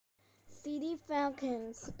City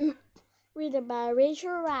Falcons, written by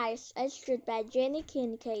Rachel Rice, illustrated by Jenny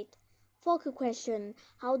Kincaid. Focus question: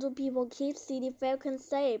 how do people keep city falcons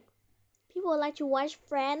safe? People like to watch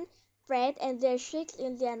Fred, and their chicks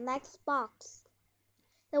in their next box.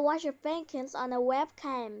 They watch the falcons on a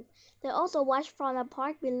webcam. They also watch from a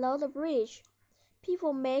park below the bridge.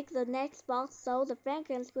 People make the next box so the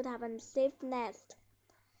falcons could have a safe nest.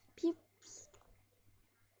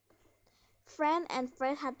 Fred and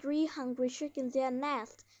Fred had 3 hungry chicks in their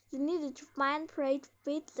nest. They needed to find prey to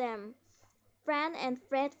feed them. Fred and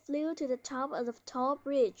Fred flew to the top of the tall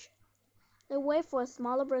bridge. They waited for a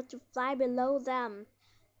smaller bird to fly below them.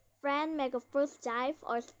 Fred made a first dive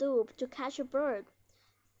or stoop to catch a bird.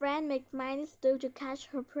 Fred made many stoops to catch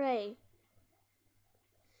her prey.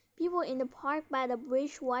 People in the park by the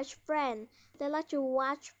bridge watched Fred. They liked to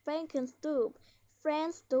watch falcons stoop.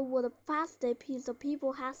 Fred's stoop was the fastest piece of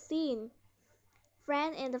people had seen.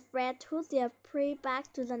 Fred and Fred took their prey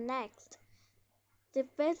back to the nest. They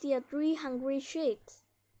fed their 3 hungry chicks.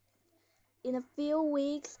 In a few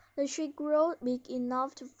weeks, the chicks grew big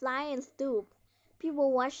enough to fly and stoop.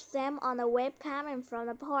 People watched them on a webcam and from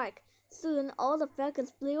the park. Soon, all the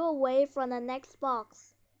falcons flew away from the next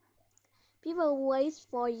box. People waited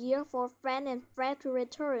for a year for Fred and Fred to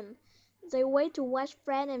return. They waited to watch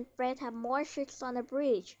Fred and Fred have more chicks on the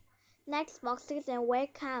bridge. Next boxes and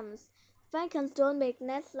webcams. Falcons don't make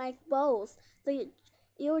nests like bows. They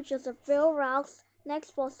use just a few rocks.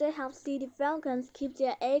 Next boxes help city falcons keep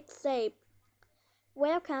their eggs safe.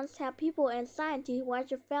 Webcams help people and scientists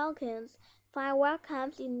watch the falcons. Find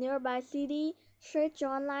webcams in nearby city. Search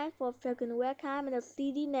online for falcon webcam and the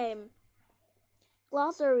city name.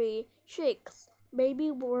 Glossary: chicks,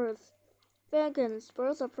 baby birds. Falcons,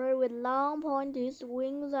 birds of prey with long pointed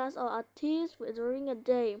wings that are active during the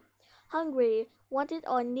day. Hungry, wanted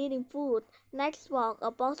or needing food. Next box,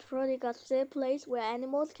 a box providing a safe place where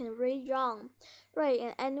animals can raise young. Prey,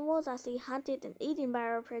 an animal that's hunted and eaten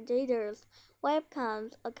by predators.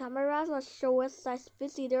 Webcams, a camera that shows such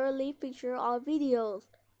visitors, live pictures or videos.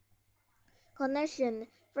 Connection,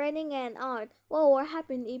 training and art. What would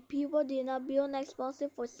happen if people did not build next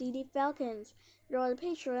boxes for city falcons? Draw a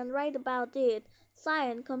picture and write about it.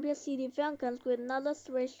 Science, compare city falcons with another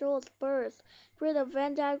special birds. Create a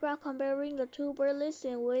Venn diagram comparing the two bird lists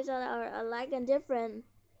in ways that are alike and different.